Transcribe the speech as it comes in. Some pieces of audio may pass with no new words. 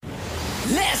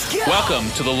Let's go! Welcome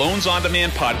to the Loans on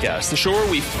Demand podcast, the show where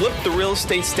we flip the real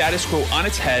estate status quo on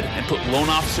its head and put loan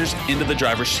officers into the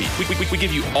driver's seat. We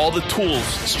give you all the tools,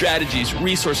 strategies,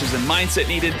 resources, and mindset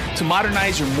needed to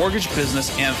modernize your mortgage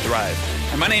business and thrive.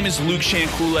 And my name is Luke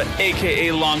Shankula, aka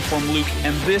Longform Luke,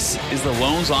 and this is the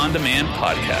Loans on Demand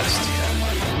podcast.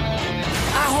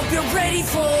 I hope you're ready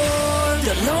for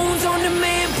the Loans on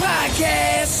Demand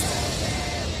podcast.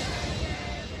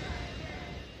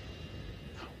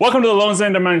 Welcome to the Loans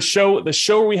on Demand show, the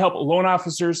show where we help loan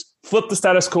officers flip the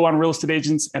status quo on real estate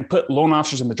agents and put loan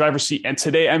officers in the driver's seat. And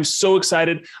today I'm so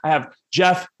excited. I have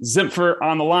Jeff Zimpfer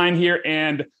on the line here.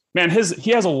 And man, he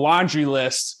has a laundry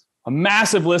list, a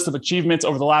massive list of achievements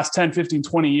over the last 10, 15,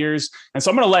 20 years. And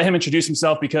so I'm going to let him introduce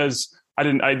himself because I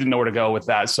didn't know where to go with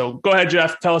that. So go ahead,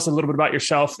 Jeff, tell us a little bit about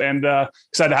yourself, and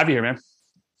excited to have you here, man.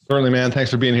 Certainly, man. Thanks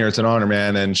for being here. It's an honor,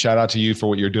 man. And shout out to you for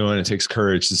what you're doing. It takes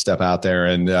courage to step out there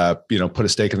and, put a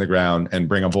stake in the ground and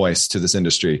bring a voice to this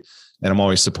industry. And I'm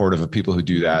always supportive of people who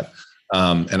do that.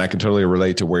 And I can totally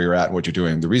relate to where you're at and what you're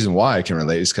doing. The reason why I can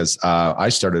relate is because I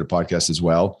started a podcast as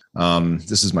well.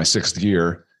 This is my 6th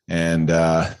year and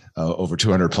over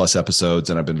 200 plus episodes.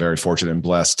 And I've been very fortunate and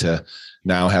blessed to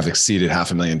now have exceeded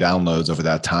 500,000 downloads over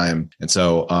that time. And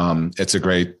so it's a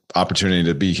great opportunity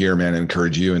to be here, man, and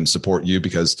encourage you and support you,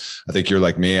 because I think you're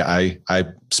like me. I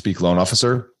speak loan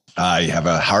officer. I have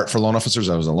a heart for loan officers.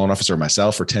 I was a loan officer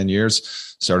myself for 10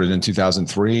 years, started in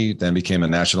 2003, then became a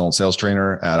national sales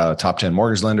trainer at a top 10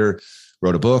 mortgage lender,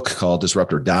 wrote a book called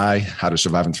Disrupt or Die, How to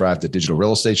Survive and Thrive the Digital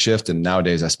Real Estate Shift. And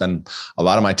nowadays I spend a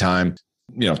lot of my time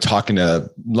talking to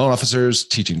loan officers,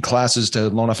 teaching classes to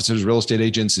loan officers, real estate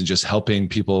agents, and just helping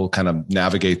people kind of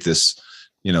navigate this,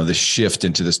 this shift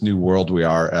into this new world we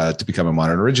are to become a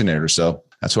modern originator. So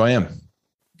that's who I am.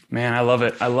 Man, I love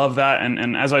it. I love that.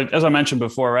 And as I mentioned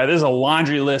before, right, there's a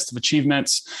laundry list of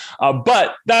achievements.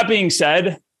 But that being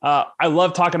said, I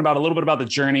love talking about a little bit about the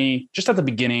journey just at the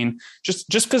beginning, just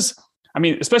because,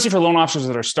 especially for loan officers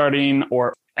that are starting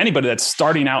or anybody that's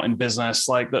starting out in business,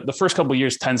 like the first couple of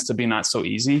years tends to be not so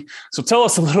easy. So tell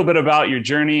us a little bit about your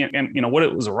journey and what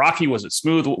it was. Rocky? Was it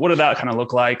smooth? What did that kind of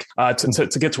look like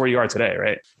to get to where you are today?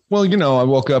 Right. Well, I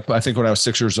woke up, I think when I was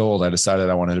 6 years old, I decided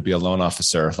I wanted to be a loan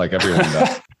officer like everyone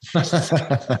does.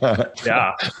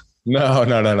 Yeah.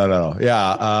 No.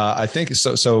 Yeah. I think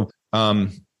so. All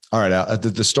right.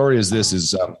 The story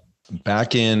is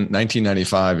back in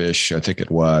 1995-ish, I think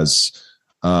it was,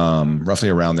 roughly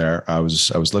around there. I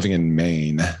was living in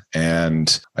Maine,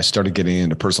 and I started getting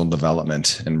into personal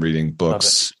development and reading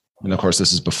books. And of course,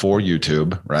 this is before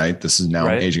YouTube, right? This is now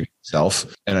right. Aging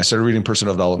Myself. And I started reading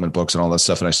personal development books and all that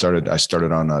stuff. And I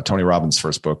started on Tony Robbins'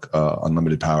 first book,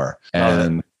 Unlimited Power.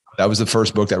 And that was the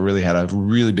first book that really had a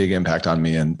really big impact on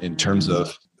me in terms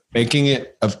of making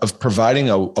it, of providing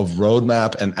a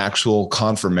roadmap and actual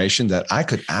confirmation that I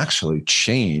could actually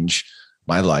change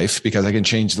my life, because I can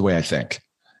change the way I think.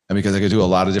 And because I could do a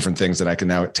lot of different things, that I can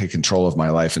now take control of my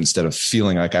life instead of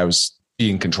feeling like I was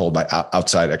being controlled by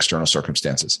outside external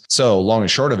circumstances. So long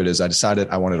and short of it is I decided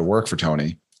I wanted to work for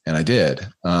Tony, and I did.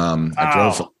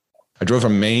 I drove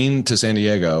from Maine to San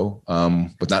Diego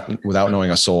without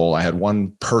knowing a soul. I had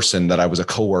one person that I was a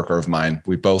coworker of mine.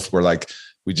 We both were like,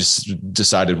 we just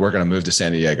decided we're going to move to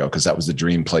San Diego because that was the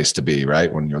dream place to be,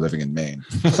 right? When you're living in Maine.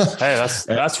 Hey,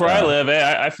 that's where I live.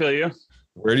 Hey, I feel you.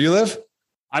 Where do you live?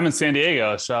 I'm in San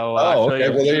Diego. So okay.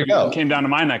 Well, there you go. Came down to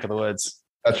my neck of the woods.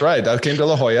 That's right. I came to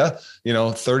La Jolla,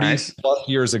 30 nice. plus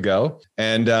years ago.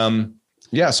 And so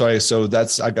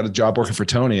I got a job working for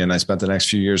Tony, and I spent the next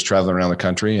few years traveling around the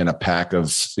country in a pack of,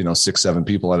 6, 7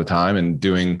 people at a time, and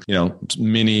doing,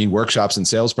 mini workshops and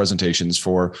sales presentations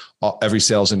for every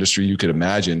sales industry you could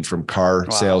imagine, from car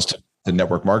sales to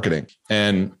network marketing.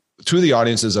 And two of the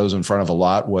audiences I was in front of a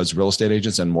lot was real estate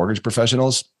agents and mortgage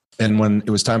professionals. And when it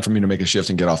was time for me to make a shift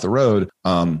and get off the road,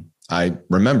 I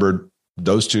remembered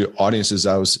those two audiences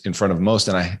I was in front of most.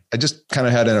 And I just kind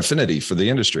of had an affinity for the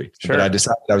industry. Sure. But I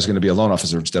decided I was going to be a loan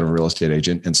officer instead of a real estate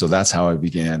agent. And so that's how I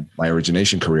began my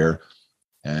origination career.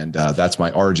 And that's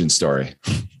my origin story.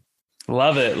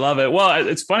 Love it. Love it. Well,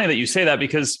 it's funny that you say that,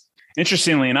 because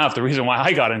interestingly enough, the reason why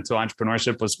I got into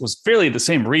entrepreneurship was fairly the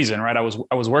same reason, right? I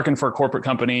was working for a corporate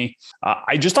company.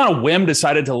 I just on a whim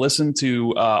decided to listen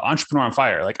to Entrepreneur on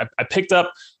Fire. Like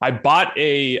I bought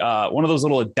one of those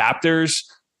little adapters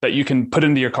that you can put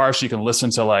into your car so you can listen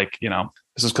to, like,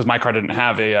 this is because my car didn't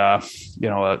have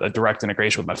a direct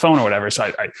integration with my phone or whatever. So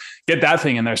I get that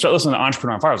thing in there, start listening to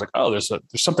Entrepreneur on Fire. I was like, oh, there's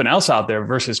something else out there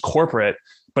versus corporate.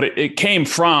 But it came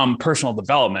from personal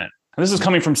development. And this is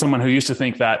coming from someone who used to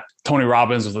think that Tony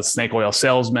Robbins was a snake oil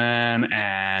salesman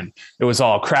and it was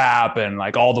all crap and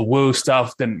like all the woo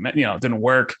stuff didn't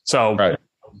work. So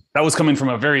that was coming from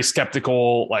a very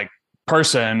skeptical like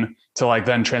person to like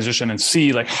then transition and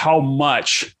see like how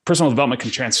much personal development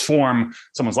can transform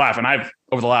someone's life. And I've,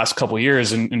 over the last couple of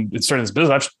years and started this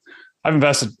business, I've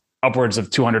invested upwards of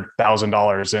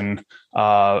 $200,000 in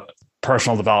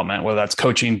personal development, whether that's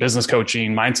coaching, business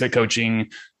coaching, mindset coaching,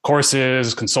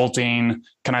 courses, consulting.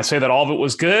 Can I say that all of it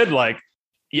was good? Like,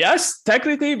 yes,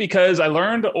 technically, because I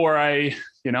learned or I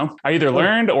either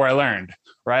learned or I learned,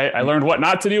 right? I learned what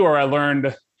not to do, or I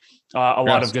learned a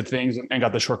lot of good things and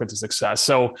got the shortcut to success.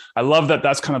 So I love that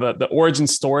that's kind of the origin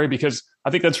story, because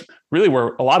I think that's really where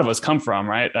a lot of us come from,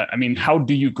 right? I mean, how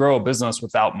do you grow a business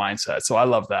without mindset? So I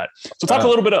love that. So talk a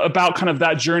little bit about kind of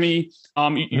that journey.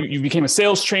 You became a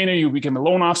sales trainer, you became a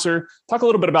loan officer. Talk a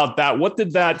little bit about that. What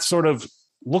did that sort of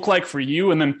look like for you?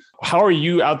 And then how are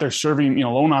you out there serving,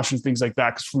 loan officers, things like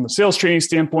that? Because from the sales training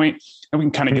standpoint, and we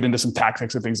can kind of get into some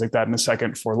tactics and things like that in a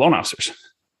second for loan officers.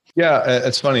 Yeah,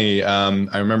 it's funny.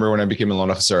 I remember when I became a loan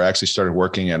officer, I actually started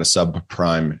working at a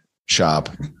subprime shop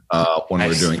when we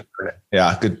were doing,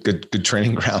 good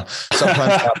training ground.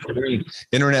 Subprime shop, we're doing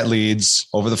internet leads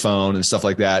over the phone and stuff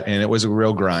like that. And it was a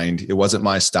real grind. It wasn't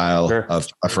my style of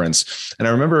preference. And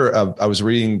I remember I was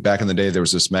reading back in the day, there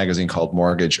was this magazine called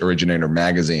Mortgage Originator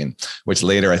Magazine, which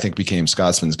later I think became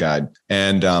Scotsman's Guide.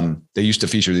 And they used to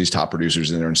feature these top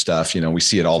producers in there and stuff. We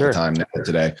see it all the time now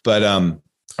today. But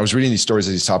I was reading these stories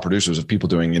of these top producers of people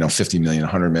doing, $50 million,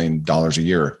 $100 million a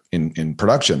year in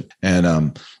production.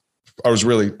 And I was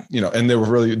really, and they were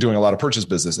really doing a lot of purchase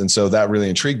business. And so that really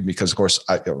intrigued me because, of course,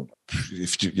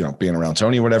 if you, being around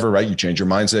Tony or whatever, right, you change your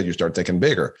mindset, you start thinking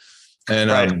bigger. And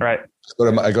I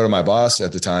go to my boss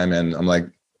at the time and I'm like,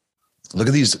 look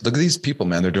at these people,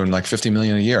 man. They're doing like 50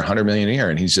 million a year, 100 million a year.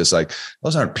 And he's just like,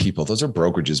 those aren't people. Those are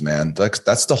brokerages, man.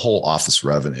 That's the whole office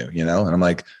revenue, And I'm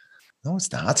like, no,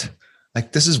 it's not.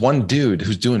 Like, this is one dude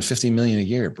who's doing 50 million a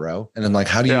year, bro. And I'm like,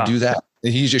 how do you do that?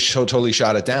 And he just totally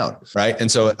shot it down. Right. And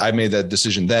so I made that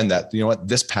decision then that,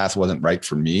 this path wasn't right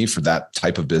for me for that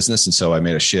type of business. And so I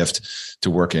made a shift to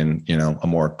work in, a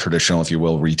more traditional, if you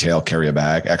will, retail, carry a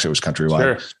bag. Actually, it was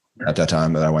Countrywide at that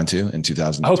time that I went to in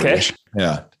 2003. Okay.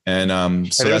 Yeah.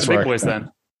 And so that's big boys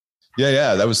then.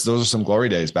 Yeah. Those are some glory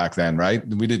days back then. Right.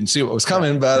 We didn't see what was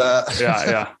coming, but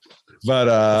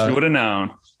but you would have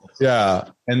known. Yeah.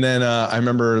 And then I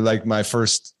remember like when I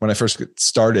first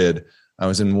started, I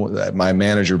was my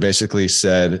manager basically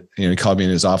said, he called me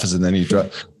in his office and then he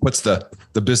puts the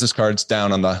business cards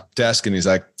down on the desk and he's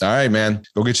like, all right, man,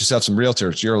 go get yourself some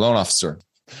realtors. You're a loan officer.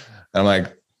 And I'm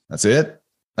like, that's it?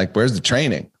 Like, where's the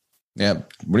training? Yeah.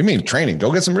 What do you mean training?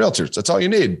 Go get some realtors. That's all you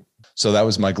need. So that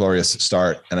was my glorious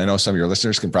start. And I know some of your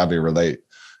listeners can probably relate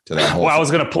to that whole I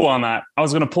was going to pull on that. I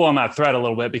was going to pull on that thread a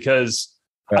little bit because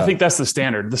I think that's the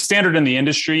standard. The standard in the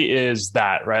industry is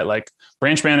that, right? Like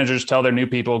branch managers tell their new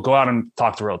people, go out and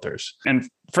talk to realtors. And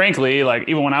frankly, like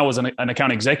even when I was an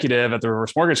account executive at the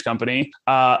reverse mortgage company,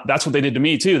 that's what they did to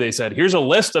me too. They said, here's a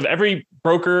list of every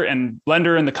broker and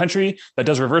lender in the country that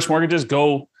does reverse mortgages.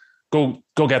 Go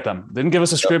get them. They didn't give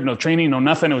us a script, no training, no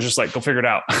nothing. It was just like, go figure it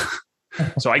out.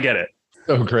 So I get it.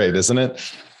 So great, isn't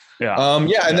it? Yeah.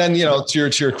 And then, to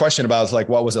your question about like,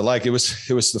 what was it like? It was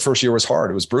the first year was hard.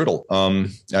 It was brutal. I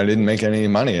didn't make any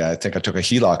money. I think I took a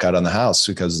HELOC out on the house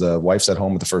because the wife's at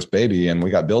home with the first baby and we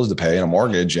got bills to pay and a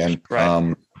mortgage. And,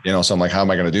 so I'm like, how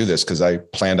am I going to do this? Cause I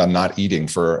planned on not eating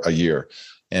for a year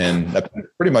and that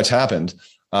pretty much happened.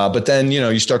 But then,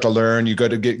 you start to learn, you go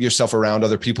to get yourself around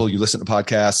other people. You listen to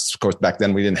podcasts. Of course, back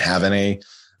then we didn't have any.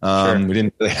 We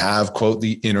didn't really have, quote,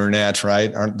 the internet,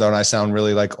 right? Don't I sound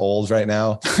really like old right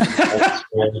now?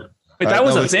 Wait, that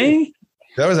was a thing?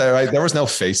 That was right. There was no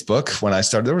Facebook when I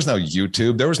started. There was no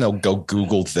YouTube. There was no go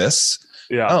Google this.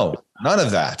 Yeah. No, none of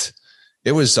that.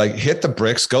 It was like hit the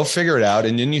bricks, go figure it out.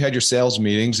 And then you had your sales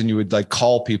meetings and you would like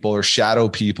call people or shadow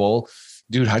people.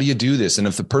 Dude, how do you do this? And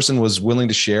if the person was willing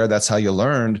to share, that's how you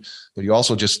learned. But you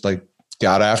also just like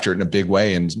got after it in a big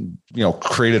way and,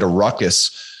 created a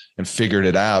ruckus and figured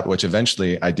it out, which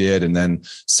eventually I did. And then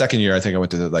second year, I think I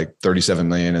went to like 37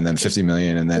 million and then 50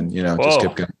 million. And then, just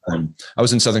kept going. I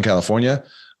was in Southern California.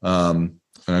 And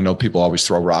I know people always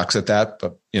throw rocks at that,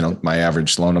 but my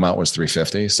average loan amount was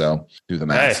 350. So do the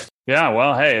math. Hey, yeah.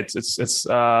 Well, hey, it's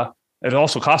it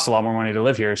also costs a lot more money to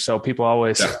live here. So people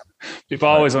always want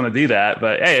to do that.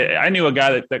 But hey, I knew a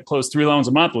guy that closed 3 loans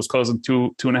a month was closing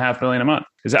 $2.5 million a month.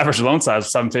 His average loan size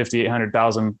was 750,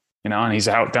 800,000. And he's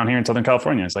out down here in Southern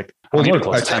California. It's like, I need to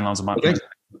close 10 loans a month.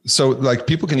 So like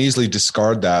people can easily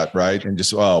discard that, right? And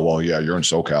just, oh, well, yeah, you're in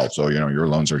SoCal. So, your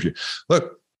loans are here.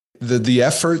 Look, the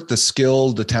effort, the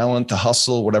skill, the talent, the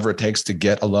hustle, whatever it takes to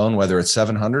get a loan, whether it's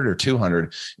 700 or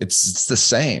 200, it's the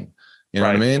same. You know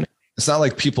what I mean? It's not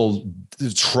like people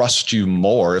trust you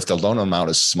more if the loan amount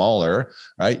is smaller,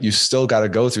 right? You still got to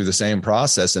go through the same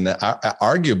process. And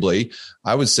arguably,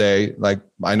 I would say, like,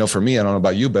 I know for me, I don't know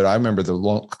about you, but I remember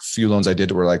the few loans I did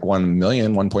that were like 1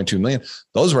 million, 1.2 million.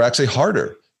 Those were actually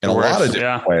harder in a lot of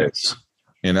different ways,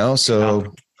 you know?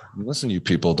 So listen, you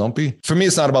people, for me,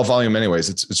 it's not about volume anyways.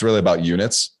 It's really about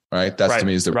units, right? That's to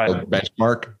me is the real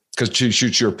benchmark. Because to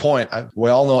shoot your point, we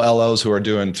all know LOs who are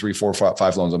doing 3, 4,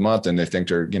 5 loans a month, and they think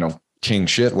they're, king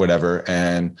shit, whatever.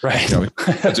 And,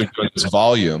 they're doing this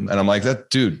volume. And I'm like,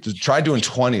 that dude, try doing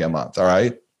 20 a month. All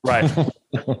right. Right.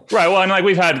 Right. Well, and like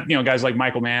we've had, guys like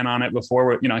Michael Mann on it before,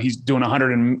 where, he's doing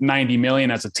 190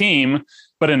 million as a team,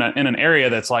 but in an area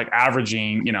that's like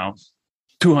averaging,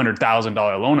 $200,000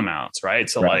 loan amounts. Right.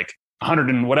 So like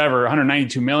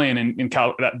 192 million in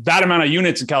that amount of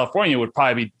units in California would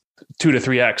probably be 2 to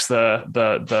 3x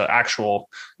the actual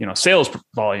sales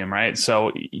volume, right?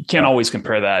 So you can't always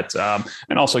compare that,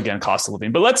 and also again cost of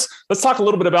living. But let's talk a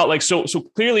little bit about so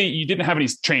clearly you didn't have any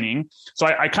training, so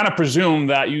I kind of presume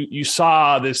that you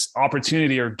saw this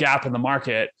opportunity or gap in the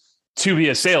market to be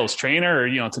a sales trainer,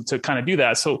 or to kind of do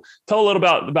that. So tell a little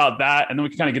about that, and then we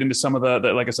can kind of get into some of the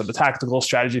like I said, the tactical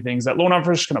strategy things that loan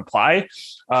officers can apply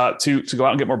to go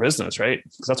out and get more business, right?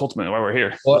 Because that's ultimately why we're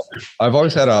here. Well, I've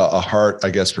always had a heart,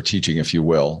 I guess, for teaching, if you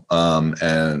will,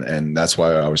 and that's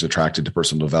why I was attracted to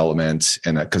personal development,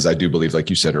 and because I do believe, like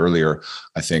you said earlier,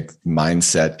 I think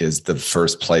mindset is the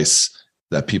first place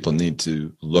that people need to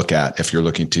look at if you're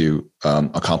looking to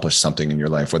accomplish something in your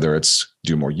life, whether it's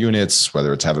do more units,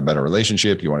 whether it's have a better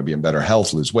relationship, you want to be in better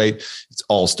health, lose weight. It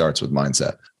all starts with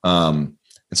mindset. And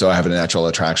so I have a natural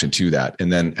attraction to that.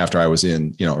 And then after I was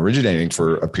in, originating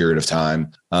for a period of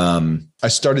time, I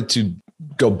started to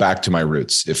go back to my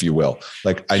roots, if you will.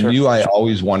 Like I knew I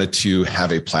always wanted to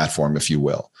have a platform, if you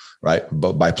will. Right.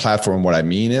 But by platform, what I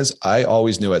mean is I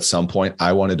always knew at some point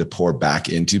I wanted to pour back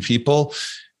into people.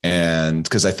 And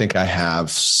because I think I have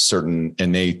certain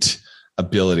innate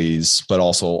abilities, but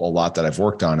also a lot that I've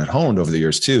worked on and honed over the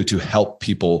years too, to help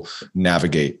people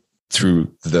navigate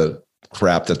through the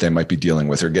crap that they might be dealing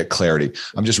with or get clarity.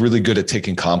 I'm just really good at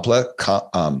taking complex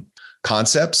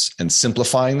concepts and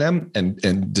simplifying them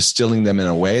and distilling them in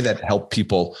a way that help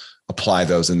people apply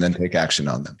those and then take action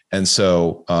on them. And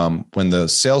so when the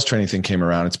sales training thing came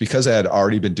around, it's because I had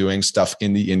already been doing stuff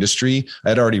in the industry. I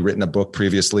had already written a book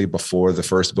previously before the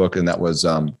first book, and that was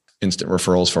Instant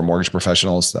Referrals for Mortgage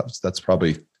Professionals. That's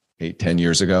probably 8-10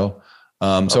 years ago. So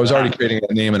I was already creating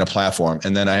a name and a platform.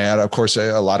 And then I had, of course,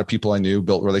 a lot of people I knew,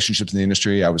 built relationships in the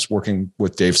industry. I was working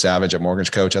with Dave Savage at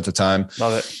Mortgage Coach at the time.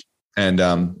 Love it.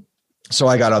 And so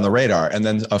I got on the radar, and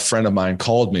then a friend of mine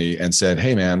called me and said,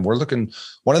 "Hey man, we're looking."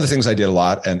 One of the things I did a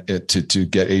lot and to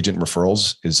get agent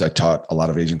referrals is I taught a lot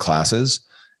of agent classes.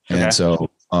 And so,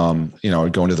 I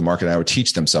would go into the market and I would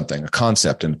teach them something, a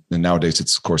concept. And nowadays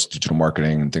it's of course digital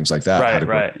marketing and things like that.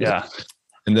 Right. Yeah.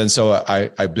 And then, so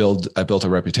I built a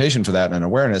reputation for that and an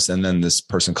awareness. And then this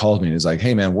person called me and is like,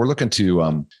 "Hey man, we're looking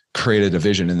to create a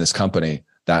division in this company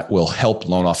that will help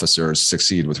loan officers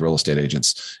succeed with real estate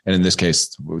agents." And in this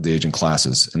case, the agent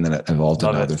classes, and then it evolved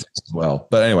into other things as well.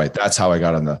 But anyway, that's how I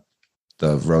got on the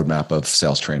roadmap of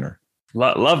sales trainer.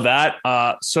 Love that.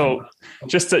 So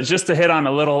just to hit on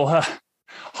a little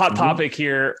hot topic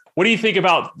here, what do you think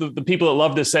about the people that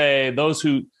love to say those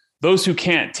who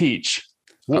can't teach?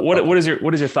 What is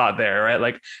your thought there? Right.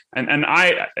 Like, and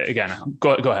I, again,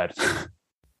 go ahead.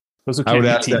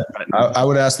 I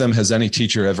would ask them, has any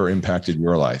teacher ever impacted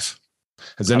your life?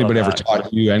 Has anybody ever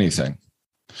taught you anything?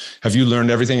 Have you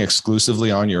learned everything exclusively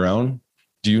on your own?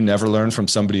 Do you never learn from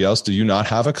somebody else? Do you not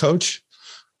have a coach?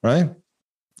 Right?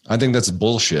 I think that's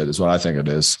bullshit is what I think it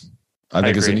is. I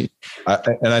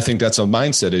think that's a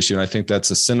mindset issue. And I think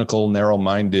that's a cynical,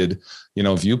 narrow-minded,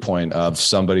 viewpoint of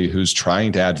somebody who's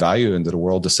trying to add value into the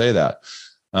world to say that.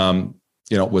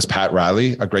 Was Pat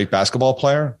Riley a great basketball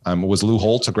player? Was Lou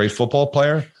Holtz a great football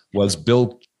player? Was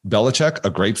Bill Belichick a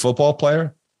great football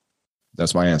player?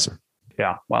 That's my answer.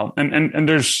 Yeah. Well, and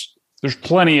there's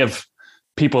plenty of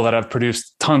people that have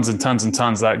produced tons and tons and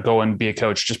tons that go and be a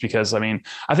coach just because,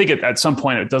 I think at some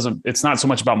point it's not so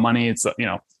much about money. It's,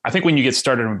 I think when you get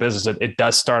started in a business, it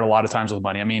does start a lot of times with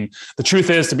money. The truth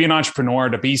is, to be an entrepreneur,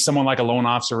 to be someone like a loan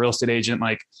officer, real estate agent,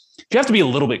 like you have to be a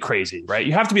little bit crazy, right?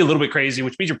 You have to be a little bit crazy,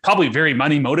 which means you're probably very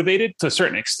money motivated to a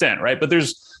certain extent, right? But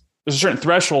there's a certain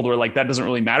threshold where like that doesn't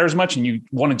really matter as much and you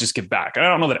want to just give back. And I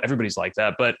don't know that everybody's like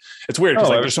that, but it's weird because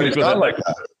there's so many people that like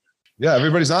that. Yeah,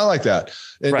 everybody's not like that.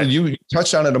 And you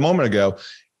touched on it a moment ago.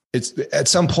 it's at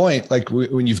some point, like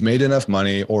when you've made enough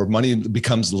money or money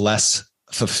becomes less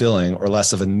fulfilling or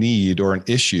less of a need or an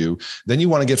issue, then you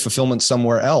want to get fulfillment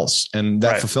somewhere else. And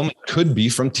that fulfillment could be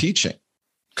from teaching,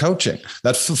 coaching.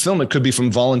 That fulfillment could be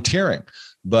from volunteering.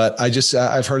 But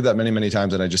I've heard that many, many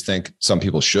times. And I just think some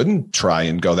people shouldn't try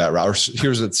and go that route.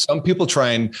 Or some people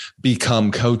try and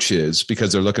become coaches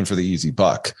because they're looking for the easy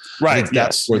buck. Right.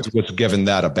 That's what's given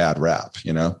that a bad rap,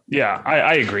 Yeah,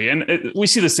 I agree. And we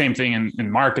see the same thing in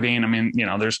marketing. I mean,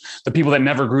 there's the people that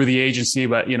never grew the agency,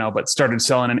 but started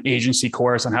selling an agency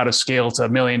course on how to scale to $1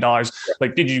 million.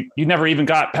 Like, you never even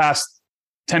got past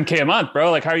 $10K a month,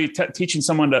 bro. Like, how are you teaching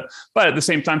someone but at the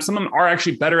same time, some of them are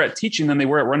actually better at teaching than they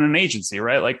were at running an agency.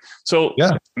 Right. Like, so,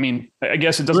 yeah, I mean, I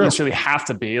guess it doesn't necessarily have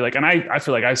to be like, and I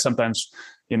feel like I sometimes,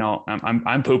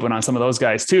 I'm pooping on some of those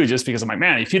guys too, just because I'm like,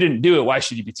 man, if you didn't do it, why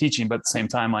should you be teaching? But at the same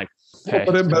time, like, hey,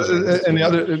 and the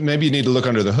other, maybe you need to look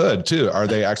under the hood too. Are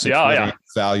they actually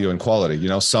value and quality?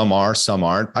 Some are, some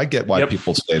aren't. I get why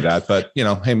people say that, but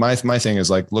hey, my thing is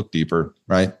like, look deeper,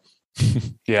 right?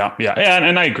 Yeah.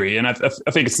 And I agree. And I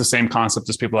think it's the same concept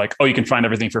as people like, oh, you can find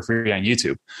everything for free on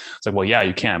YouTube. It's like, well, yeah,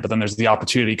 you can, but then there's the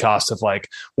opportunity cost of like,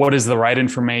 what is the right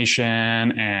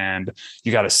information? And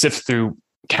you got to sift through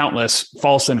countless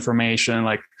false information.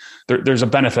 Like there's a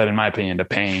benefit, in my opinion, to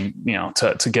paying,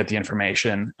 to get the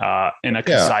information in a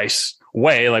concise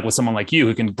way, like with someone like you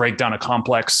who can break down a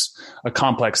complex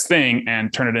thing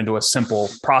and turn it into a simple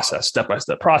process,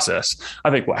 step-by-step process.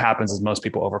 I think what happens is most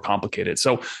people overcomplicate it.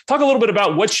 So talk a little bit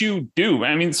about what you do.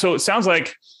 I mean, so it sounds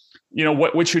like,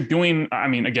 what you're doing. I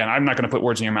mean, again, I'm not going to put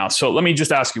words in your mouth. So let me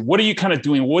just ask you, what are you kind of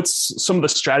doing? What's some of the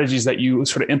strategies that you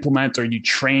sort of implement or you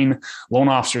train loan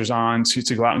officers on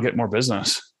to go out and get more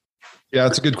business? Yeah,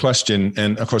 it's a good question.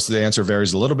 And of course, the answer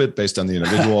varies a little bit based on the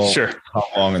individual, sure, how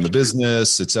long in the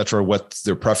business, et cetera, what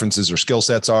their preferences or skill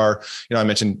sets are. I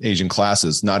mentioned agent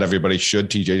classes. Not everybody should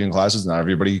teach agent classes. Not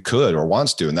everybody could or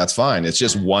wants to, and that's fine. It's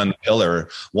just one pillar,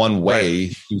 one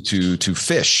way to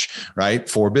fish, right,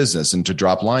 for business and to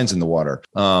drop lines in the water.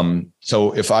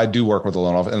 So if I do work with a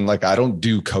loan officer, and like, I don't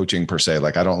do coaching per se,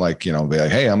 like I don't like, be like,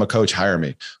 hey, I'm a coach, hire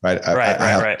me. Right.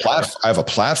 I have a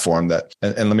platform that,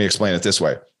 and let me explain it this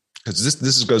way. Because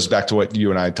this goes back to what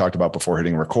you and I talked about before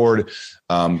hitting record.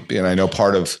 And I know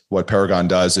part of what Paragon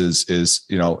does is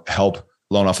help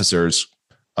loan officers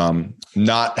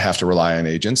not have to rely on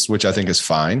agents, which I think is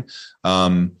fine.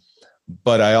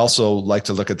 But I also like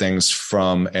to look at things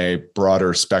from a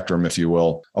broader spectrum, if you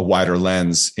will, a wider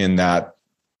lens, in that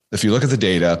if you look at the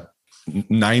data,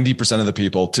 90% of the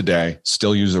people today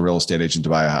still use a real estate agent to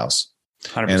buy a house.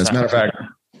 100%. And as a matter of fact,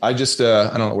 I just,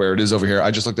 I don't know where it is over here. I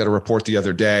just looked at a report the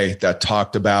other day that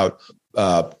talked about,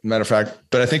 matter of fact,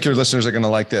 but I think your listeners are going to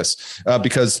like this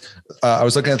because I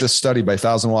was looking at this study by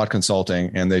 1000 Watt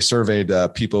Consulting, and they surveyed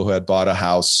people who had bought a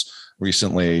house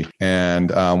recently.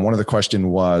 And one of the question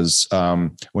was,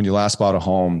 when you last bought a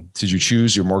home, did you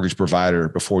choose your mortgage provider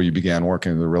before you began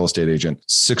working with a real estate agent?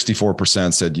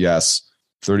 64% said yes.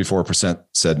 34%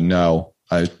 said no.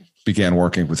 I began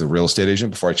working with a real estate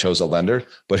agent before I chose a lender.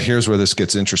 But here's where this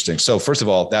gets interesting. So first of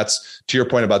all, that's to your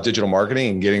point about digital marketing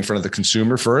and getting in front of the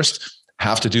consumer first.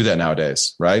 Have to do that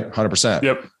nowadays, right? 100%.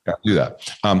 Yep. Got to do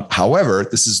that. However,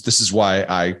 this is why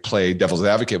I play devil's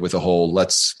advocate with the whole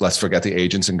let's forget the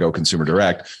agents and go consumer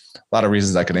direct. A lot of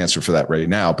reasons I could answer for that right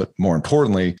now, but more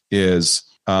importantly is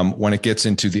when it gets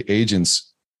into the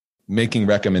agents making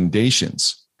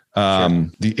recommendations,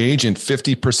 the agent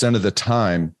 50% of the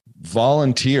time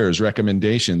volunteers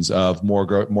recommendations of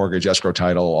mortgage, escrow,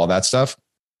 title, all that stuff.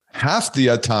 Half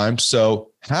the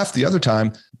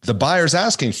time, the buyer's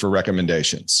asking for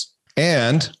recommendations.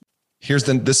 And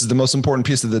this is the most important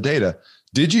piece of the data.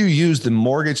 Did you use the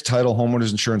mortgage, title,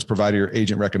 homeowners insurance provider your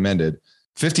agent recommended?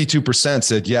 52%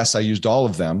 said, yes, I used all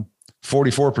of them.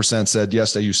 44% said,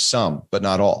 yes, I used some, but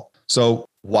not all. So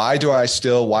why am I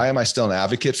still an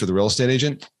advocate for the real estate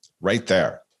agent? Right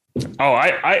there. Oh,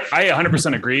 I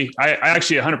 100% agree. I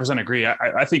actually 100% agree.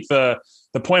 I think the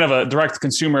point of a direct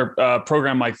consumer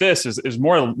program like this is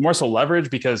more so leverage,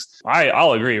 because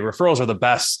I'll agree. Referrals are the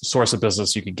best source of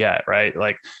business you could get, right?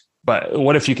 Like, but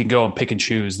what if you can go and pick and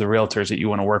choose the realtors that you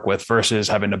want to work with versus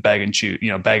having to beg and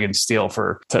steal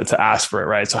to ask for it,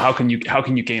 right? So how can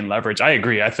you gain leverage? I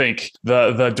agree. I think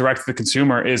the direct to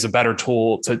consumer is a better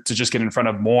tool to just get in front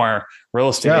of more real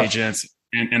estate agents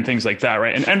and things like that,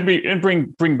 right? And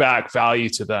bring back value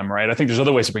to them, right? I think there's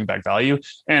other ways to bring back value.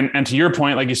 And to your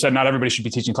point, like you said, not everybody should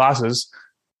be teaching classes.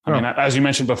 I mean, as you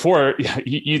mentioned before,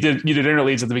 you did internet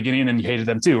leads at the beginning and you hated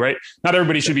them too, right? Not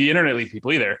everybody should be internet lead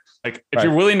people either. Like if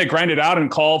you're willing to grind it out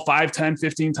and call 5, 10,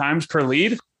 15 times per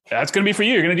lead, that's going to be for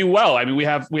you. You're going to do well. I mean, we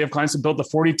have clients that built a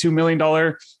 $42 million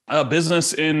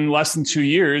business in less than 2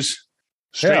 years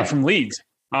straight from leads.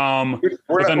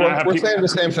 We're saying the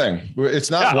same thing. It's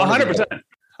not 100%.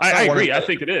 I agree. I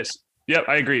think it is. Yep,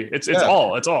 I agree. It's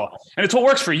all, and it's what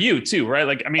works for you too, right?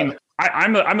 Like, I mean,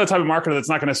 I'm the type of marketer that's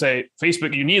not going to say,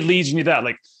 Facebook, you need leads, you need that.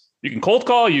 Like, you can cold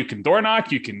call, you can door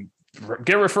knock, you can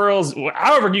get referrals.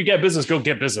 However you get business, go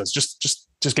get business.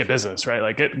 Just get business, right?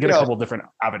 Like get a couple of different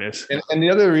avenues. And the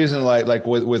other reason, like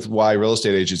with why real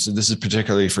estate agents, and this is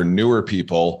particularly for newer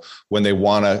people, when they're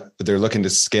looking to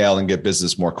scale and get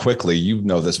business more quickly, you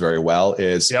know this very well,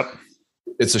 is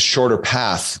it's a shorter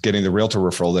path getting the realtor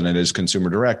referral than it is consumer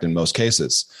direct in most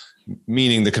cases,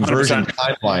 meaning the conversion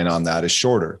 100%. Timeline on that is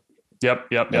shorter. Yep.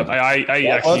 I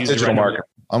actually use digital marketing.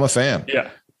 I'm a fan.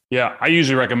 Yeah. I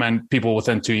usually recommend people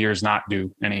within 2 years not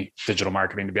do any digital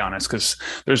marketing, to be honest, because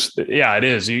it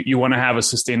is. You want to have a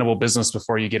sustainable business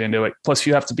before you get into it. Plus,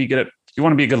 you have to be you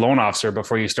want to be a good loan officer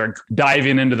before you start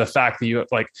diving into the fact that you have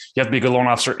to be a good loan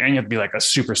officer and you have to be like a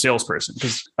super salesperson,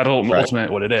 because that's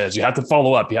ultimately what it is. You have to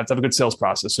follow up. You have to have a good sales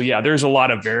process. So there's a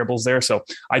lot of variables there. So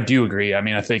I do agree. I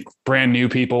mean, I think brand new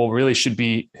people really should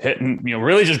be hitting,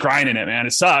 really just grinding it, man.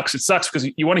 It sucks because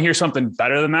you want to hear something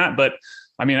better than that. But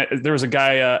I mean, there was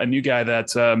a new guy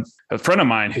that a friend of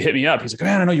mine who hit me up. He's like,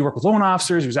 man, I know you work with loan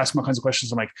officers. He was asking all kinds of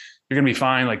questions. I'm like, you're going to be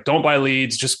fine. Like, don't buy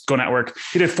leads, just go network.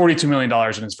 He did $42 million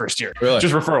in his first year,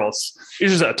 just referrals.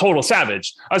 He's just a total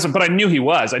savage. But I knew he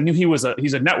was. I knew he's a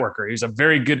networker. He's a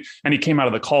very good, and he came out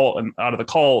of the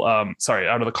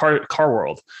car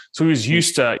world. So he was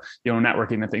used to,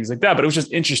 networking and things like that. But it was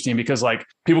just interesting because like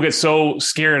people get so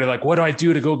scared of like, what do I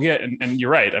do to go get? And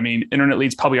you're right. I mean, internet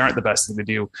leads probably aren't the best thing to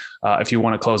do if you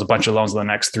want to close a bunch of loans in the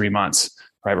next 3 months,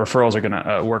 right? Referrals are going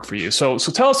to work for you. So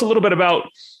tell us a little bit about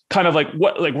kind of like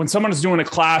when someone is doing a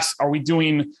class, are we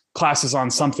doing classes on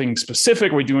something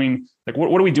specific? Are we doing like, what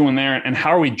are we doing there? And how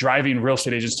are we driving real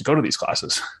estate agents to go to these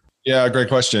classes? Yeah, great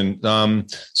question.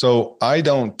 So I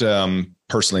don't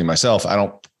personally myself, I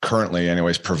don't currently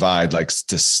anyways provide like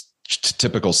this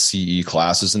typical CE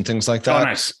classes and things like that. Oh,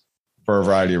 nice. For a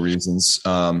variety of reasons.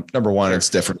 Number one, it's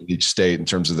different in each state in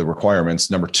terms of the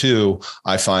requirements. Number two,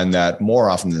 I find that more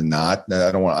often than not,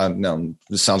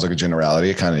 this sounds like a generality,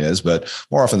 it kind of is, but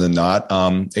more often than not,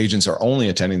 agents are only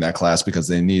attending that class because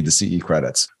they need the CE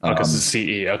credits. Because it's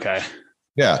CE, okay.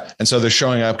 Yeah. And so they're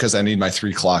showing up because I need my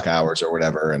 3 clock hours or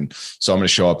whatever. And so I'm going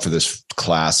to show up for this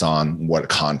class on what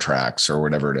contracts or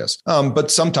whatever it is.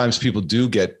 But sometimes people do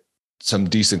get some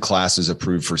decent classes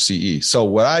approved for CE. So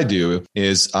what I do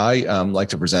is I like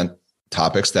to present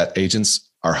topics that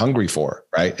agents are hungry for,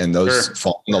 right? And those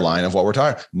fall in the line of what we're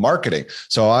talking marketing.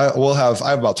 So I have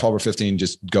about 12 or 15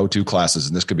 just go-to classes.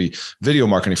 And this could be video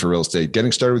marketing for real estate,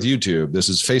 getting started with YouTube. This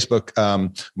is Facebook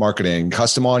marketing,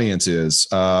 custom audiences.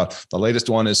 The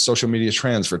latest one is social media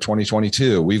trends for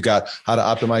 2022. We've got how to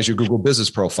optimize your Google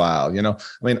business profile.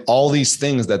 All these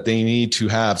things that they need to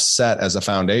have set as a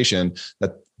foundation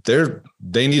that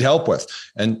they need help with.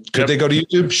 And could they go to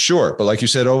YouTube? Sure. But like you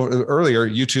said earlier,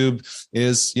 YouTube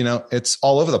is, it's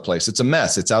all over the place. It's a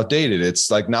mess. It's outdated.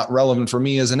 It's like not relevant for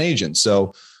me as an agent.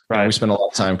 So we spend a lot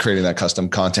of time creating that custom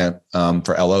content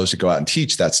for LOs to go out and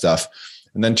teach that stuff.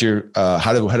 And then to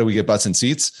how do we get butts in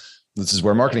seats? This is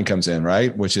where marketing comes in,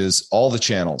 right? Which is all the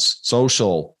channels,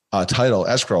 social, title,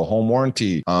 escrow, home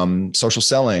warranty, social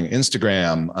selling,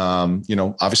 Instagram,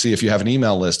 obviously if you have an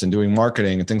email list and doing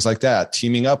marketing and things like that,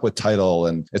 teaming up with title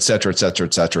and et cetera, et cetera,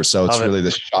 et cetera. So it's really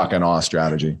the shock and awe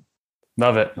strategy.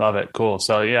 Love it. Cool.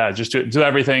 So just do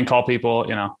everything, call people,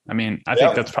 I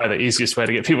think that's probably the easiest way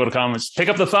to get people to come is pick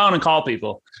up the phone and call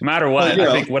people no matter what.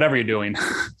 I think whatever you're doing,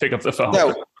 pick up the phone.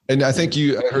 Yeah. And I think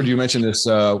I heard you mention this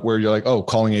where you're like,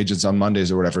 calling agents on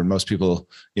Mondays or whatever. And most people,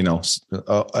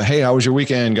 hey, how was your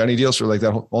weekend? Got any deals for like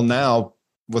that? Well, now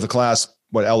with a class,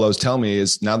 what LOs tell me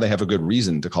is now they have a good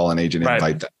reason to call an agent and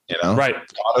invite them, Right.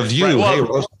 Thought of you. Right. Well, hey,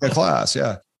 we're a class.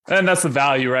 Yeah. And that's the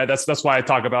value, right? That's why I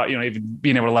talk about, even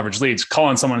being able to leverage leads,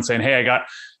 calling someone and saying, hey, I got,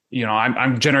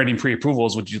 I'm generating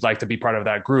pre-approvals. Would you like to be part of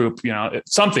that group?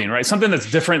 Something, right? Something that's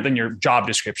different than your job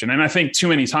description. And I think too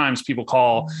many times people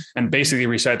call and basically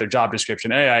recite their job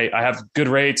description. Hey, I have good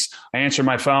rates. I answer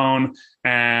my phone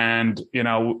and, we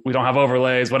don't have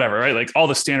overlays, whatever, right? Like all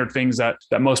the standard things that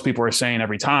most people are saying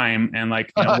every time. And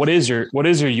like, what is your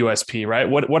USP,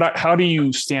 right? How do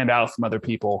you stand out from other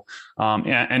people?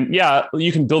 And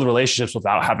you can build relationships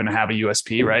without having to have a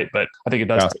USP, right? But I think it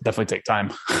does definitely take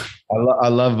time. I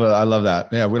love that.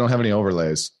 Yeah. We don't have any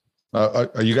overlays. Are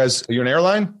you an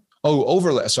airline? Oh,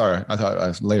 overlay. Sorry. I thought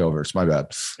layovers. My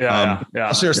bad.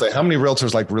 Yeah. Seriously. How many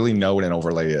realtors really know what an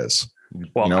overlay is?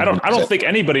 Well, I don't think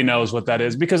anybody knows what that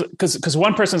is because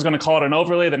one person is going to call it an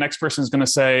overlay. The next person is going to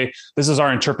say, this is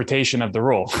our interpretation of the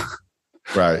rule.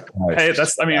 Right. Hey,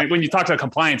 when you talk to a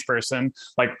compliance person,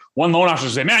 like one loan officer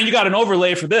say, man, you got an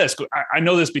overlay for this. I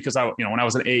know this because when I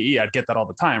was an AE, I'd get that all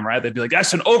the time, right? They'd be like,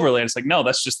 that's an overlay. And it's like, no,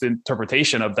 that's just the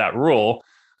interpretation of that rule.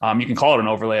 You can call it an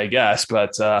overlay, I guess,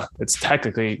 but it's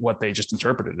technically what they just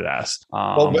interpreted it as.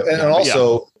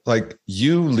 Like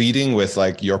you leading with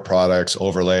like your products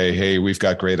overlay. Hey, we've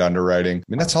got great underwriting. I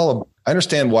mean, that's all. I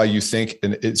understand why you think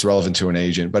it's relevant to an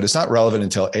agent, but it's not relevant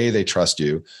until they trust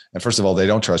you. And first of all, they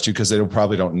don't trust you because they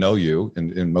probably don't know you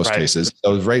in most cases.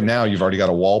 So right now you've already got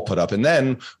a wall put up. And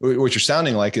then what you're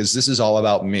sounding like is this is all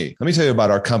about me. Let me tell you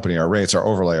about our company, our rates, our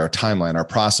overlay, our timeline, our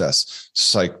process.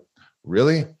 It's like,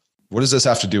 really? What does this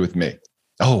have to do with me?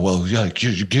 Oh, well, yeah,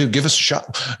 you give us a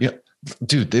shot. Yeah,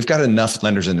 dude, they've got enough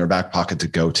lenders in their back pocket to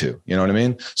go to. You know what I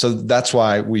mean? So that's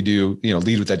why we do,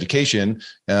 lead with education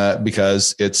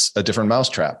because it's a different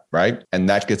mousetrap, right? And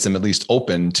that gets them at least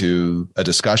open to a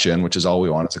discussion, which is all we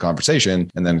want. It's a conversation,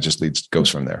 and then it just goes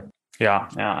from there. Yeah.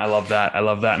 I love that.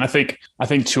 And I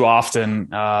think too often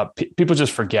people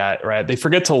just forget, right? They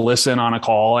forget to listen on a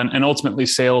call, and ultimately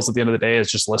sales at the end of the day is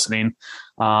just listening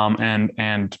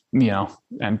and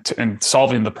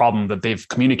solving the problem that they've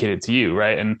communicated to you,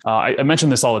 right? And I mention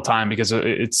this all the time because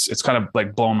it's kind of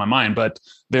like blowing my mind. But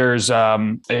there's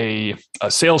a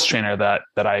sales trainer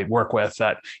that I work with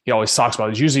that he always talks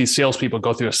about. Usually salespeople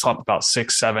go through a slump about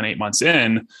 6, 7, 8 months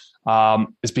in.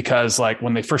 Is because like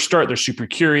when they first start, they're super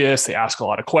curious. They ask a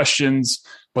lot of questions,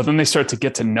 but then they start to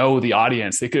get to know the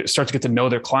audience. They could start to get to know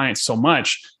their clients so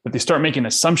much that they start making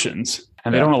assumptions,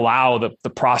 and they don't allow the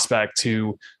prospect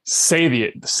to say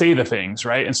the things,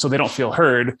 right? And so they don't feel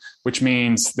heard, which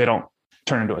means they don't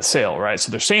turn into a sale, right?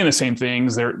 So they're saying the same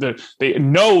things. They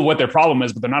know what their problem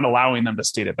is, but they're not allowing them to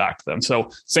state it back to them. So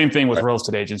same thing with real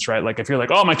estate agents, right? Like if you're like,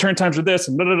 oh, my turn times are this,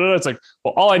 and it's like,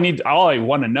 well, all I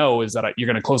want to know is that you're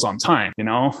going to close on time.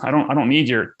 I don't need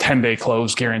your 10-day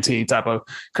close guarantee type of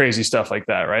crazy stuff like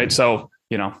that, right? So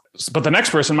but the next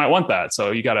person might want that.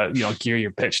 So you got to, gear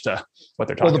your pitch to what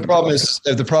they're talking about.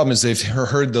 The problem is they've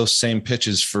heard those same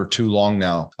pitches for too long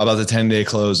now about the 10-day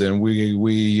close, and we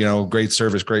great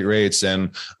service, great rates.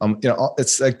 And,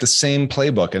 it's like the same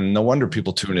playbook, and no wonder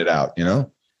people tune it out, Yeah,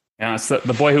 it's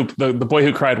the boy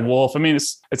who cried wolf. I mean,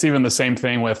 it's even the same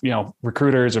thing with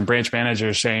recruiters and branch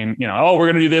managers saying oh, we're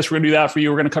going to do this, we're going to do that for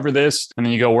you, we're going to cover this, and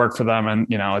then you go work for them, and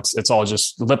it's all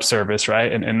just lip service,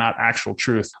 right? And not actual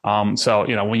truth. So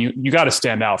when you got to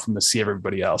stand out from the sea of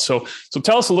everybody else. So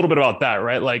tell us a little bit about that,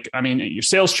 right? Like, I mean, your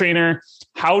sales trainer,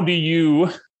 how do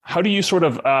you sort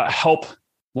of help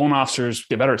loan officers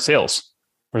get better at sales,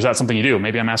 or is that something you do?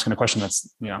 Maybe I'm asking a question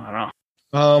that's I don't know.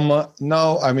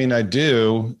 No, I mean, I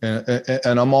do.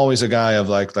 And I'm always a guy of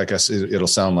like I said, it'll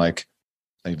sound like,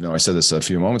 even though I said this a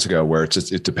few moments ago, where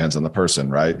it depends on the person,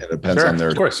 right? It depends on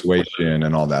their situation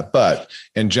and all that. But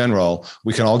in general,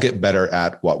 we can all get better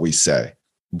at what we say,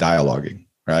 dialoguing,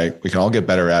 right? We can all get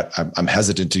better at, I'm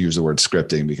hesitant to use the word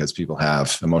scripting because people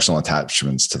have emotional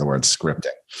attachments to the word scripting.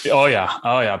 Oh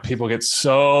yeah. People get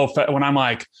so when I'm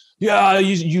like, yeah,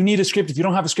 you need a script. If you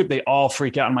don't have a script, they all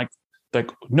freak out. I'm like,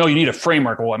 no, you need a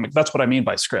framework. Well, I mean, that's what I mean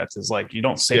by script is like, you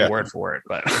don't say the word for it,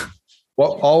 but.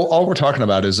 Well, all we're talking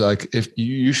about is like, if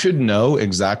you should know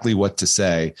exactly what to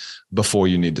say before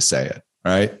you need to say it,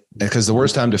 right? Because the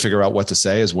worst time to figure out what to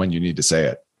say is when you need to say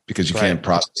it, because you can't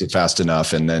process it fast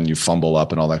enough, and then you fumble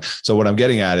up and all that. So what I'm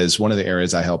getting at is one of the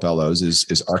areas I help LOs is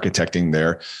architecting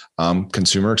their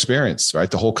consumer experience,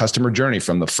 right? The whole customer journey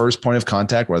from the first point of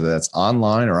contact, whether that's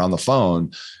online or on the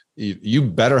phone. You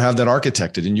better have that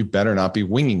architected, and you better not be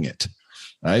winging it,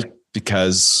 right?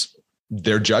 Because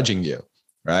they're judging you,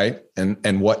 right?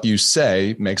 And what you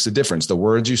say makes a difference. The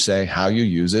words you say, how you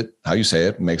use it, how you say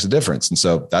it makes a difference. And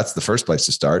so that's the first place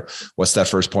to start. What's that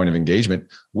first point of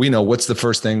engagement? We know what's the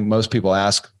first thing most people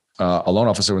ask a loan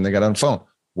officer when they get on the phone.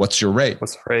 What's your rate?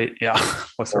 What's the rate? Yeah.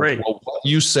 What's the rate? Well, what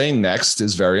you say next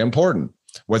is very important.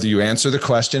 Whether you answer the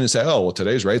question and say, oh, well,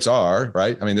 today's rates are,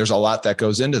 right? I mean, there's a lot that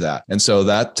goes into that. And so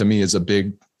that to me is a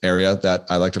big area that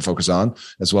I like to focus on,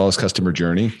 as well as customer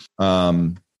journey.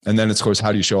 And then of course,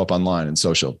 how do you show up online and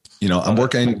social? I'm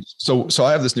working. So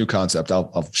I have this new concept.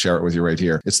 I'll share it with you right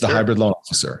here. It's the hybrid loan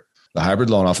officer. The hybrid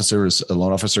loan officer is a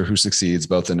loan officer who succeeds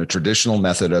both in a traditional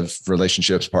method of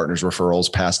relationships, partners, referrals,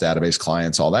 past database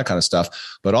clients, all that kind of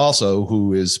stuff, but also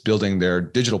who is building their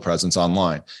digital presence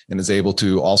online and is able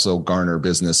to also garner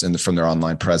business from their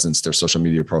online presence, their social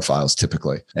media profiles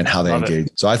typically, and how they engage.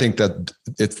 So I think that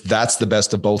that's the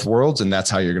best of both worlds, and that's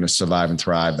how you're going to survive and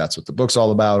thrive. That's what the book's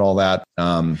all about, all that.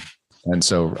 And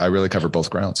so I really cover both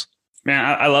grounds. Man,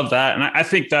 I love that. And I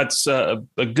think that's a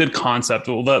good concept.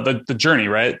 Well, the journey,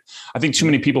 right? I think too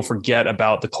many people forget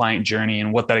about the client journey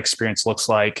and what that experience looks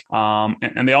like.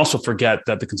 And they also forget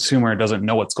that the consumer doesn't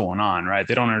know what's going on, right?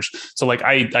 They don't understand. So like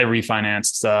I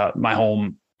refinanced my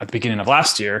home at the beginning of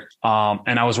last year.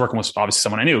 And I was working with obviously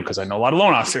someone I knew because I know a lot of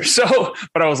loan officers. So,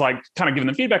 but I was like kind of giving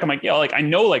them feedback. I'm like, yeah, like I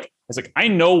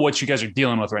know what you guys are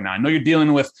dealing with right now. I know you're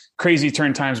dealing with crazy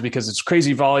turn times because it's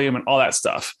crazy volume and all that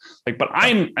stuff. Like, but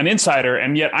I'm an insider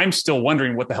and yet I'm still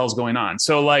wondering what the hell's going on.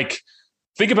 So like,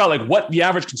 think about like what the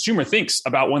average consumer thinks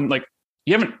about when like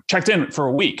you haven't checked in for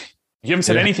a week. You haven't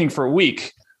said anything for a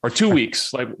week or 2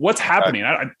 weeks. Like what's happening?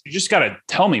 You just got to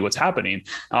tell me what's happening.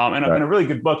 And a really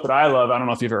good book that I love, I don't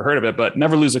know if you've ever heard of it, but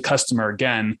Never Lose a Customer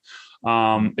Again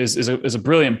is a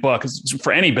brilliant book. It's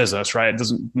for any business, right? It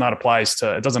doesn't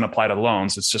apply to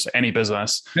loans. It's just any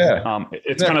business. Yeah.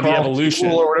 It's kind of the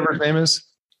evolution or whatever his name is.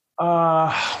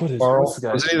 What's the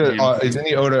guy's name? Isn't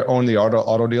he own the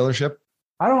auto dealership?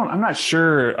 I'm not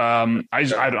sure. I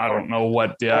don't know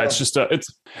what. Yeah, it's just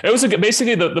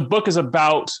basically the book is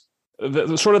about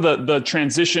the sort of the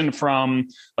transition from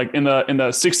like in the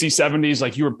 60s, 70s,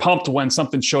 like you were pumped when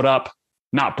something showed up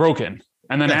not broken.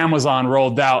 And then Amazon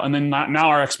rolled out. And then now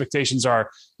our expectations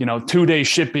are, 2-day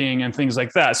shipping and things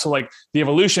like that. So like the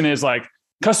evolution is like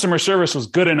customer service was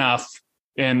good enough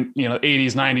in,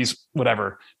 80s, 90s,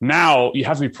 whatever. Now you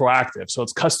have to be proactive. So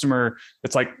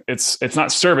it's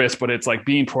not service, but it's like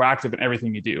being proactive in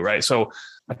everything you do. Right. So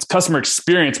it's customer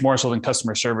experience more so than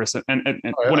customer service. And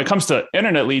when it comes to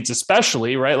internet leads,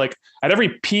 especially, right, like at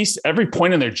every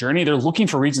point in their journey, they're looking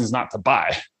for reasons not to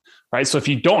buy, right? So if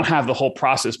you don't have the whole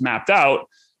process mapped out,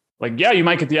 like, yeah, you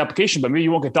might get the application, but maybe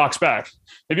you won't get docs back.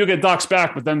 Maybe you'll get docs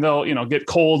back, but then they'll, get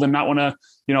cold and not want to,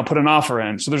 put an offer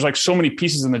in. So there's like so many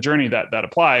pieces in the journey that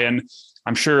apply. And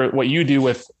I'm sure what you do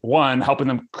with one, helping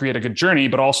them create a good journey,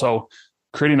 but also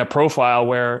creating a profile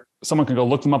where someone can go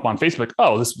look them up on Facebook.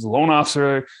 Oh, this is a loan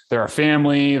officer. They're a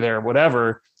family. They're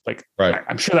whatever. Like, right.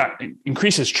 I'm sure that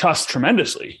increases trust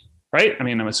tremendously, right? I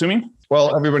mean, I'm assuming.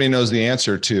 Well, everybody knows the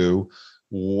answer to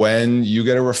when you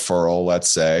get a referral, let's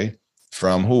say,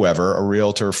 from whoever, a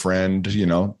realtor friend,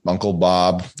 Uncle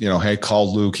Bob, hey,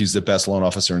 call Luke. He's the best loan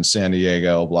officer in San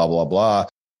Diego, blah, blah, blah.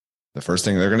 The first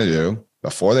thing they're going to do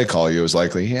before they call you is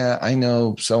likely, yeah, I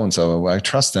know so-and-so, I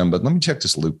trust them, but let me check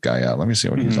this Luke guy out. Let me see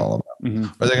what he's all about. Mm-hmm.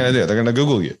 What are they going to do? They're going to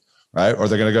Google you, right? Or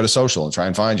they're going to go to social and try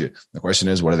and find you. The question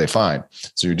is, what do they find?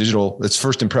 So your digital, it's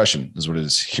first impression is what it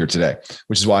is here today,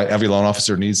 which is why every loan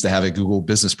officer needs to have a Google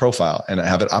business profile and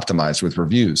have it optimized with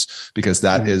reviews, because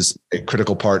that is a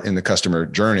critical part in the customer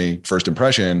journey. First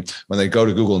impression, when they go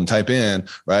to Google and type in,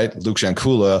 right, Luke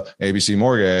Shankula, ABC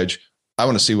Mortgage, I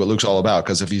want to see what Luke's all about,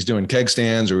 because if he's doing keg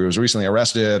stands or he was recently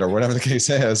arrested or whatever the case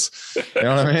is, you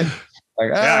know what I mean?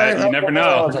 Like, you never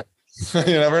know. You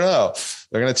never know.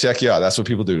 They're going to check you out. That's what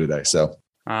people do today. So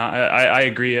I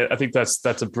agree. I think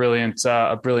that's a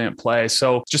brilliant play.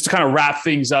 So just to kind of wrap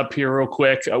things up here real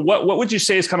quick, what would you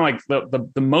say is kind of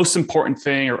like the most important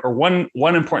thing or one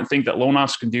important thing that loan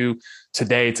officers can do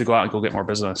today to go out and go get more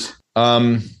business?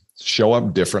 Show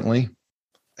up differently.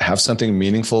 Have something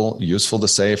meaningful, useful to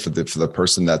say for the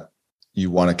person that you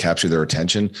want to capture their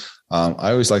attention.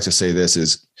 I always like to say this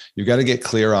is you got to get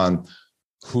clear on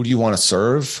who do you want to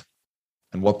serve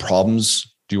and what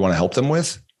problems do you want to help them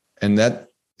with? And that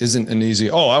isn't an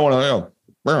easy, I want to,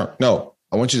 no,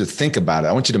 I want you to think about it.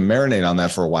 I want you to marinate on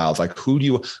that for a while. It's like, I'll give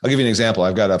you an example.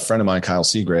 I've got a friend of mine, Kyle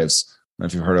Seagraves. I don't know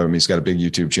if you've heard of him. He's got a big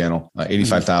YouTube channel,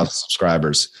 85,000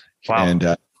 subscribers. Wow. And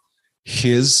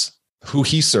who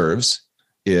he serves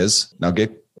is, now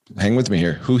hang with me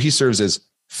here. Who he serves is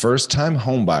first-time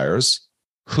home buyers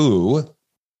who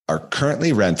are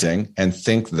currently renting and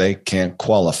think they can't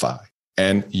qualify.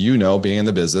 And being in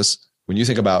the business, when you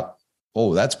think about,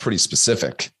 that's pretty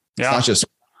specific. Yeah. It's not just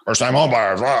first-time home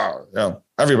buyers.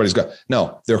 Everybody's got,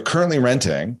 no, they're currently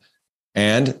renting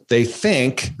and they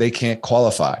think they can't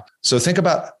qualify. So think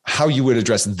about how you would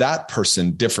address that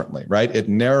person differently, right? It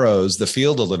narrows the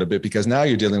field a little bit because now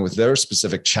you're dealing with their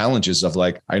specific challenges of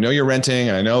like, I know you're renting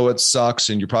and I know it sucks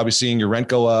and you're probably seeing your rent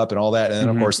go up and all that. And then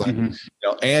of course,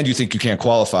 and you think you can't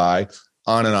qualify,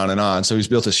 on and on and on. So he's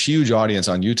built this huge audience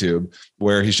on YouTube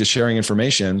where he's just sharing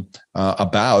information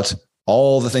about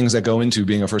all the things that go into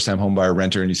being a first-time home buyer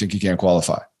renter and you think you can't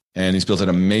qualify. And he's built an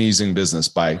amazing business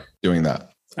by doing that.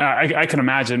 I can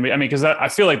imagine. I mean, because I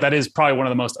feel like that is probably one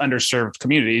of the most underserved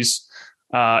communities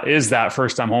is that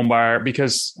first-time home buyer.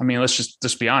 Because I mean, let's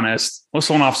just be honest.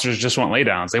 Most loan officers just want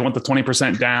laydowns. They want the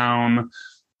 20% down.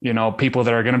 People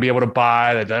that are going to be able to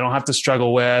buy that they don't have to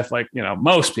struggle with. Like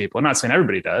most people. I'm not saying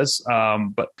everybody does,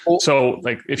 but so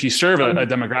like if you serve a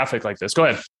demographic like this, go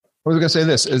ahead. was going to say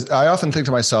this is I often think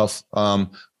to myself,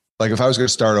 like if I was going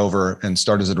to start over and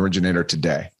start as an originator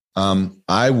today,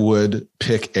 I would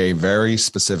pick a very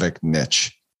specific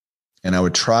niche and I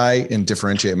would try and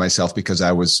differentiate myself because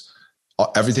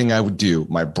everything I would do,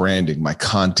 my branding, my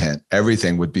content,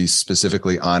 everything would be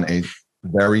specifically on a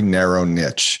very narrow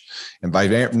niche. And by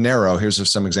narrow, here's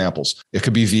some examples. It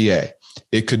could be VA.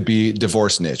 It could be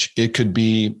divorce niche. It could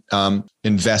be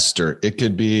investor. It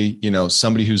could be,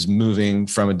 somebody who's moving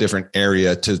from a different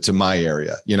area to my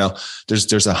area.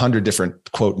 There's 100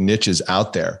 different quote niches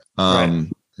out there. Right.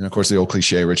 And of course, the old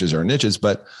cliche, riches are niches,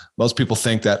 but most people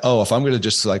think that, if I'm going to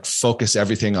just like focus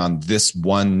everything on this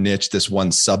one niche, this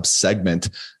one sub segment,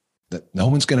 that no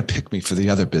one's going to pick me for the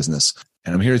other business.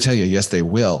 And I'm here to tell you, yes, they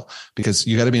will, because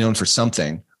you got to be known for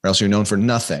something or else you're known for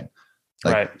nothing.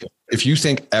 Like, right. If you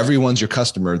think everyone's your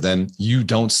customer, then you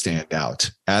don't stand out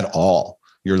at all.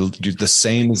 You're the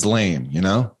same as lame,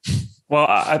 Well,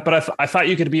 I thought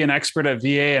you could be an expert at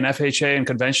VA and FHA and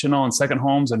conventional and second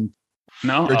homes and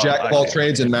no, you're jack of all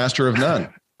trades and master of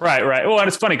none. Right. Well, and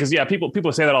it's funny because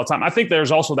people say that all the time. I think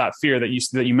there's also that fear that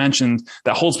you mentioned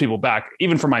that holds people back.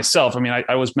 Even for myself, I mean,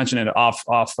 I was mentioning it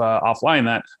offline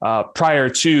that prior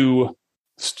to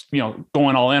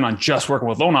going all in on just working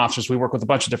with loan officers, we work with a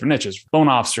bunch of different niches: loan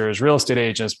officers, real estate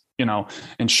agents,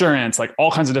 insurance, like all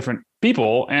kinds of different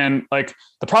people. And like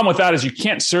the problem with that is you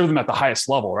can't serve them at the highest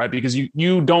level, right? Because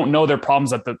you don't know their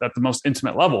problems at the most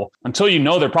intimate level. Until you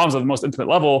know their problems at the most intimate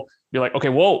level, you're like, okay,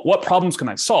 well, what problems can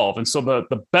I solve? And so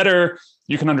the better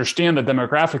you can understand the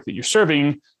demographic that you're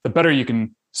serving, the better you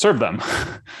can serve them,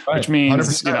 right. Which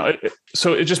means,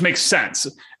 so it just makes sense.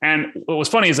 And what was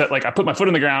funny is that like I put my foot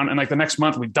in the ground and like the next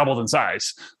month we doubled in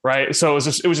size. Right. So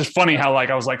it was just funny how like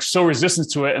I was like so resistant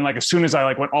to it. And like as soon as I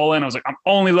like went all in, I was like, I'm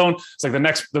only loan. It's like the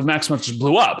next month just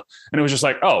blew up. And it was just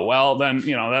like, oh, well, then,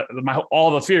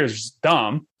 all the fears is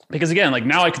dumb. Because again, like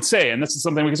now I could say, and this is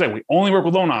something we can say, we only work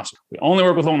with loan officers. We only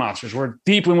work with loan officers. We're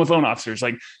deeply in with loan officers.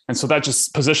 Like, and so that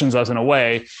just positions us in a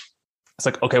way. It's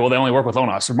like, okay, well, they only work with loan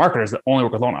officers. Marketers that only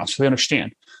work with loan officers. They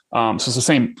understand. So it's the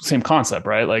same concept,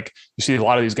 right? Like you see a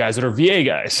lot of these guys that are VA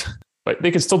guys, but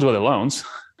they can still do other loans.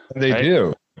 They right?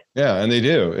 do. Yeah. And they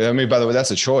do. I mean, by the way,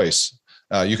 that's a choice.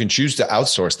 You can choose to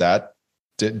outsource that.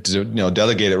 To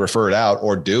delegate it, refer it out,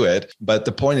 or do it. But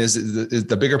the point is,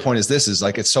 the bigger point is this: is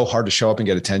like it's so hard to show up and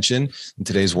get attention in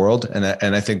today's world. And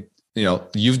I think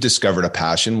you've discovered a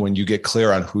passion when you get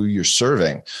clear on who you're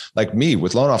serving. Like me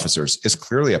with loan officers, it's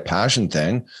clearly a passion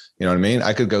thing. You know what I mean?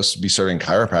 I could go be serving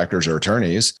chiropractors or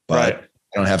attorneys, but right.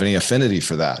 I don't have any affinity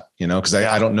for that. Because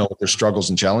I don't know what their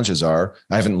struggles and challenges are.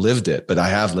 I haven't lived it, but I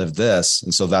have lived this,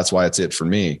 and so that's why it's it for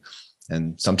me.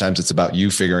 And sometimes it's about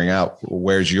you figuring out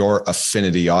where's your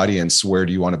affinity audience. Where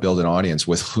do you want to build an audience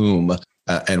with whom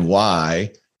and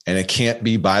why? And it can't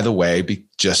be, by the way,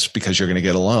 just because you're going to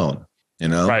get a loan.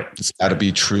 Right. It's got to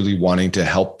be truly wanting to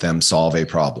help them solve a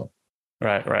problem.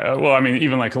 Right. Well, I mean,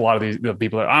 even like a lot of the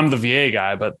people, I'm the VA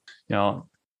guy, but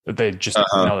they just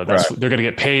know that right. They're going to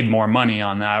get paid more money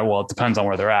on that. Well, it depends on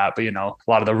where they're at, but a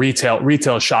lot of the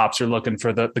retail shops are looking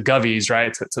for the govies,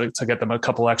 right, to get them a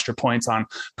couple extra points on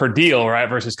per deal, right,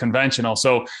 versus conventional.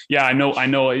 So yeah, I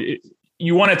know.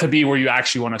 You want it to be where you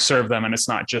actually want to serve them, and it's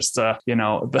not just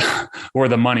where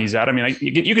the money's at. I mean,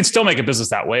 you can still make a business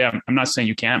that way. I'm not saying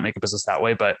you can't make a business that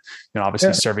way, but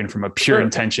obviously serving from a pure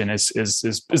intention is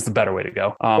the better way to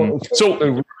go.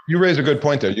 So you raise a good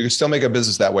point there. You can still make a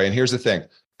business that way. And here's the thing.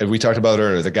 And we talked about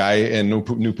earlier, the guy in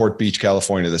Newport Beach,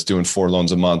 California, that's doing 4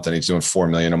 loans a month and he's doing $4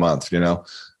 million a month,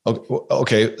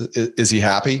 Okay. Is he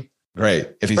happy?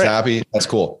 Great. If he's happy, that's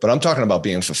cool. But I'm talking about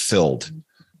being fulfilled.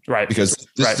 Right. Because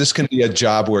this can be a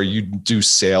job where you do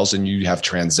sales and you have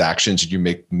transactions and you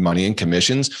make money and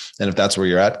commissions. And if that's where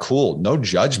you're at, cool. No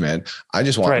judgment. I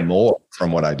just want more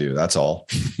from what I do. That's all.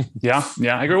 Yeah.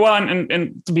 I agree. Well,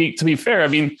 and to be fair, I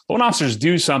mean, loan officers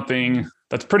do something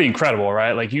that's pretty incredible,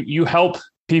 right? Like you help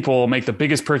people make the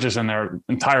biggest purchase in their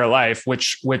entire life,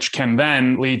 which can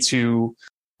then lead to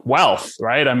wealth,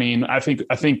 right? I mean, I think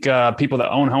people that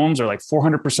own homes are like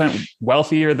 400%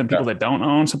 wealthier than people that don't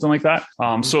own, something like that.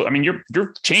 So, I mean,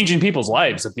 you're changing people's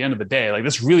lives at the end of the day. Like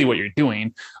that's really what you're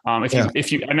doing.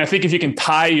 If you, and I think if you can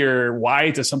tie your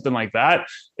why to something like that,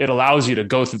 it allows you to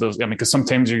go through those. I mean, because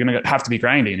sometimes you're going to have to be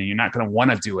grinding and you're not going to want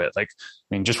to do it. Like,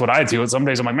 I mean, just what I do. Some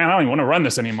days I'm like, man, I don't even want to run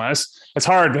this anymore. It's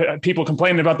hard. People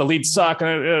complaining about the leads suck.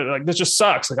 Like this just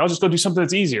sucks. Like I'll just go do something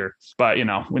that's easier. But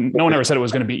when no one ever said it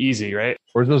was going to be easy, right?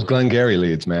 Where's those Glengarry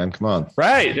leads, man? Come on.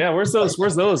 Right. Yeah. Where's those?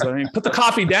 I mean, put the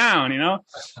coffee down,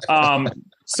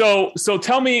 So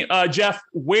tell me, Jeff,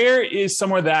 where is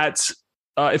somewhere that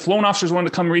if loan officers want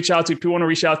to come reach out to you, if people want to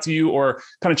reach out to you or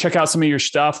kind of check out some of your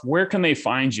stuff, where can they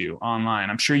find you online?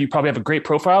 I'm sure you probably have a great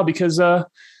profile because that's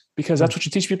what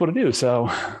you teach people to do. So.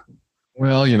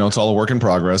 Well, it's all a work in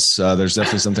progress. There's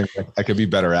definitely something I could be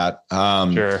better at.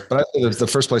 Sure. But I think the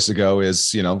first place to go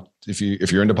is, if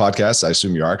you're into podcasts, I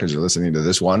assume you are because you're listening to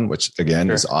this one, which again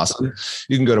is awesome.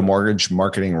 You can go to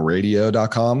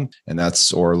mortgagemarketingradio.com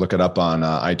or look it up on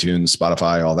iTunes,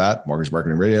 Spotify, all that. Mortgage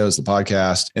Marketing Radio is the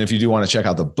podcast. And if you do want to check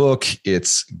out the book,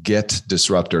 it's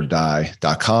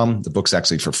getdisruptordie.com. The book's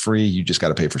actually for free. You just got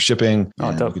to pay for shipping.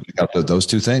 You can check out those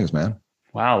two things, man.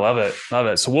 Wow. Love it. Love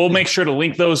it. So we'll make sure to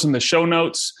link those in the show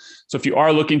notes. So if you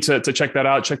are looking to check that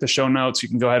out, check the show notes. You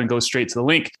can go ahead and go straight to the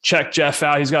link. Check Jeff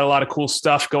out. He's got a lot of cool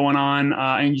stuff going on.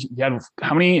 And you had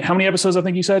how many episodes? I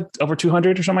think you said over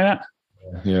 200 or something like that.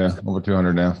 Yeah, over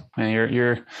 200 now. Man,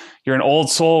 you're an old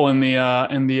soul in the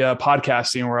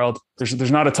podcasting world.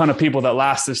 There's not a ton of people that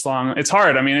last this long. It's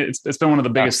hard. I mean, it's been one of the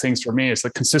biggest things for me. It's the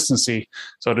consistency.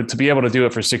 So to be able to do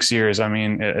it for 6 years, I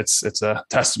mean, it's a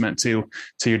testament to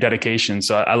your dedication.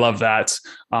 So I love that.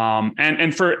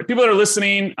 And for people that are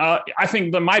listening, I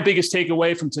think my biggest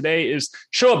takeaway from today is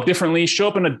show up differently, show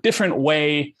up in a different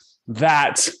way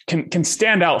that can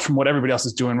stand out from what everybody else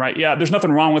is doing, right? Yeah, there's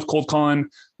nothing wrong with cold calling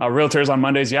realtors on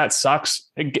Mondays. Yeah, it sucks.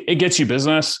 It gets you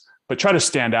business, but try to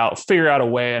stand out, figure out a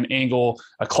way, an angle,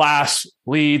 a class,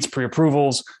 leads,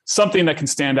 pre-approvals, something that can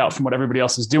stand out from what everybody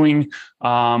else is doing.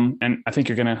 And I think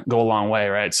you're going to go a long way,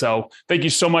 right? So thank you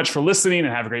so much for listening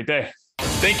and have a great day.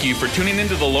 Thank you for tuning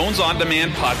into the Loans on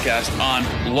Demand podcast on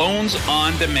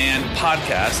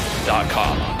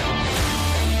loansondemandpodcast.com.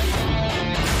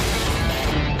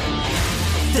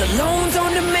 The Loans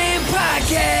on Demand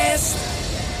Podcast.